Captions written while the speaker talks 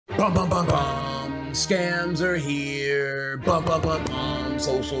Bum, bum, bum, bum. Scams are here. Bum, bum, bum, bum.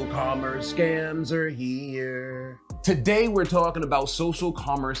 Social commerce scams are here. Today, we're talking about social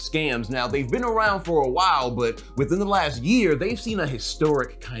commerce scams. Now, they've been around for a while, but within the last year, they've seen a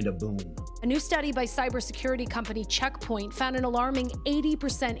historic kind of boom. A new study by cybersecurity company Checkpoint found an alarming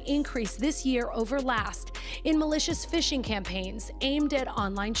 80% increase this year over last in malicious phishing campaigns aimed at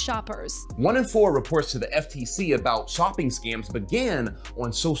online shoppers. 1 in 4 reports to the FTC about shopping scams began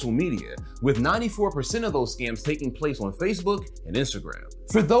on social media, with 94% of those scams taking place on Facebook and Instagram.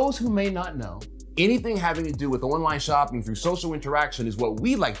 For those who may not know, anything having to do with online shopping through social interaction is what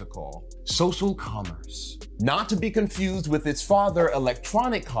we like to call social commerce. Not to be confused with its father,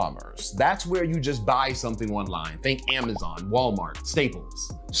 electronic commerce. That's where you just buy something online. Think Amazon, Walmart,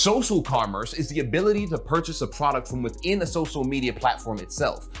 Staples. Social commerce is the ability to purchase a product from within a social media platform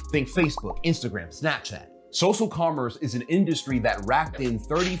itself. Think Facebook, Instagram, Snapchat. Social commerce is an industry that racked in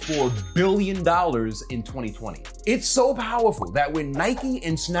 $34 billion in 2020. It's so powerful that when Nike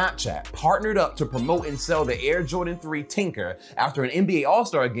and Snapchat partnered up to promote and sell the Air Jordan 3 Tinker after an NBA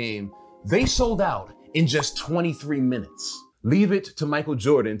All-Star game, they sold out in just 23 minutes. Leave it to Michael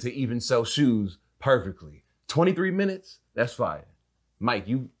Jordan to even sell shoes perfectly. 23 minutes? That's fire. Mike,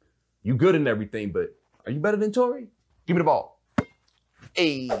 you good and everything, but are you better than Tory? Give me the ball.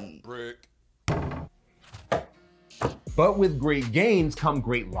 Hey. Brick. But with great gains come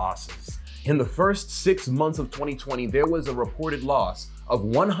great losses. In the first 6 months of 2020, there was a reported loss of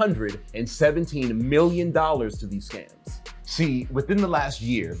 $117 million to these scams. See, within the last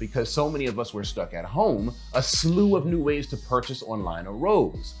year, because so many of us were stuck at home, a slew of new ways to purchase online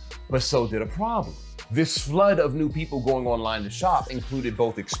arose. But so did a problem. This flood of new people going online to shop included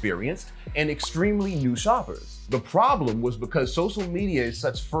both experienced and extremely new shoppers. The problem was because social media is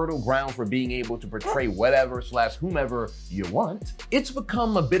such fertile ground for being able to portray whatever/whomever you want, it's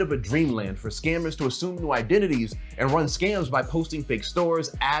become a bit of a dreamland for scammers to assume new identities and run scams by posting fake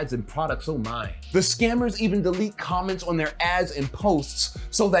stores, ads, and products. Oh my. The scammers even delete comments on their ads and posts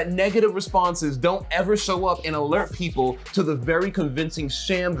so that negative responses don't ever show up and alert people to the very convincing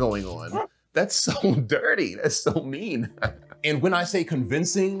sham going on. That's so dirty. That's so mean. And when I say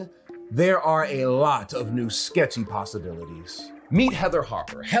convincing, there are a lot of new sketchy possibilities. Meet Heather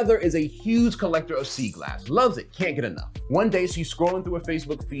Harper. Heather is a huge collector of sea glass, loves it, can't get enough. One day she's scrolling through a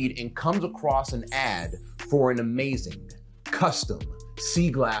Facebook feed and comes across an ad for an amazing custom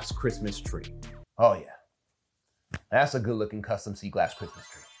sea glass Christmas tree. Oh yeah, that's a good looking custom sea glass Christmas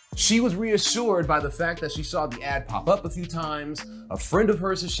tree. She was reassured by the fact that she saw the ad pop up a few times, a friend of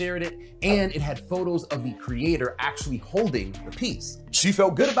hers had shared it, and it had photos of the creator actually holding the piece. She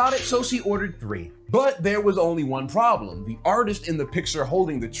felt good about it, so she ordered 3. But there was only one problem. The artist in the picture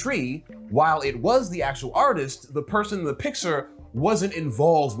holding the tree, while it was the actual artist, the person in the picture wasn't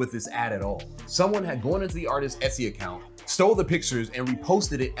involved with this ad at all. Someone had gone into the artist's Etsy account, stole the pictures, and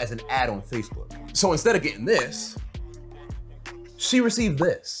reposted it as an ad on Facebook. So instead of getting this, she received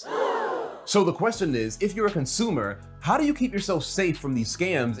this. So the question is, if you're a consumer, how do you keep yourself safe from these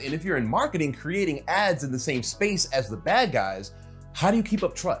scams? And if you're in marketing, creating ads in the same space as the bad guys, how do you keep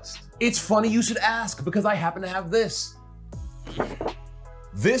up trust? It's funny you should ask, because I happen to have this.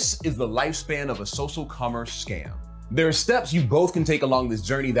 This is the lifespan of a social commerce scam. There are steps you both can take along this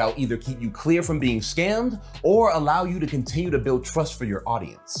journey that will either keep you clear from being scammed or allow you to continue to build trust for your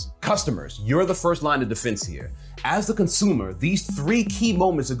audience. Customers, you're the first line of defense here. As the consumer, these 3 key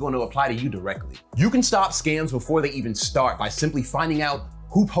moments are going to apply to you directly. You can stop scams before they even start by simply finding out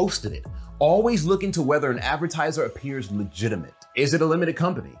who posted it. Always look into whether an advertiser appears legitimate. Is it a limited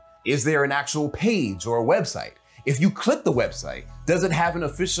company? Is there an actual page or a website? If you click the website, does it have an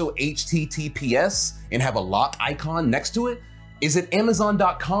official HTTPS and have a lock icon next to it? Is it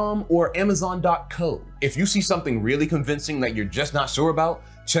Amazon.com or Amazon.co? If you see something really convincing that you're just not sure about,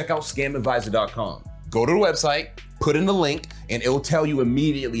 check out scamadvisor.com. Go to the website, put in the link, and it'll tell you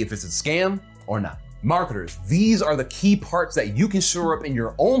immediately if it's a scam or not. Marketers, these are the key parts that you can shore up in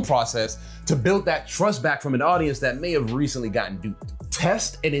your own process to build that trust back from an audience that may have recently gotten duped.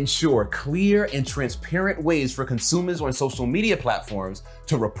 Test and ensure clear and transparent ways for consumers on social media platforms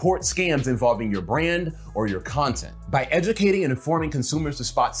to report scams involving your brand or your content. By educating and informing consumers to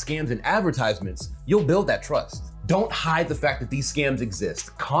spot scams in advertisements, you'll build that trust. Don't hide the fact that these scams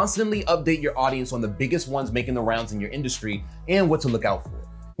exist. Constantly update your audience on the biggest ones making the rounds in your industry and what to look out for.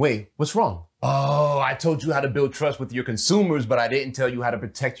 Wait, what's wrong? Oh, I told you how to build trust with your consumers, but I didn't tell you how to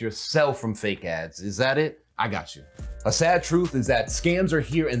protect yourself from fake ads. Is that it? I got you. A sad truth is that scams are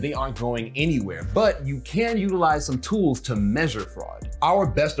here and they aren't going anywhere, but you can utilize some tools to measure fraud. Our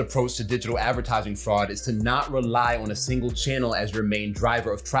best approach to digital advertising fraud is to not rely on a single channel as your main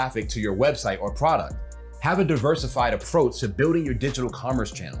driver of traffic to your website or product. Have a diversified approach to building your digital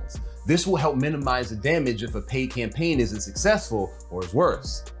commerce channels. This will help minimize the damage if a paid campaign isn't successful or is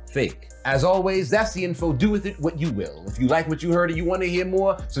worse, fake. As always, that's the info. Do with it what you will. If you like what you heard and you want to hear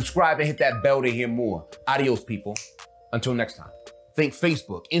more, subscribe and hit that bell to hear more. Adios, people. Until next time. Think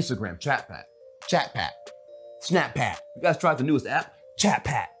Facebook, Instagram, ChatPat, Snapchat. You guys tried the newest app?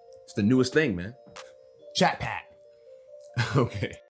 ChatPat. It's the newest thing, man. ChatPat. Okay.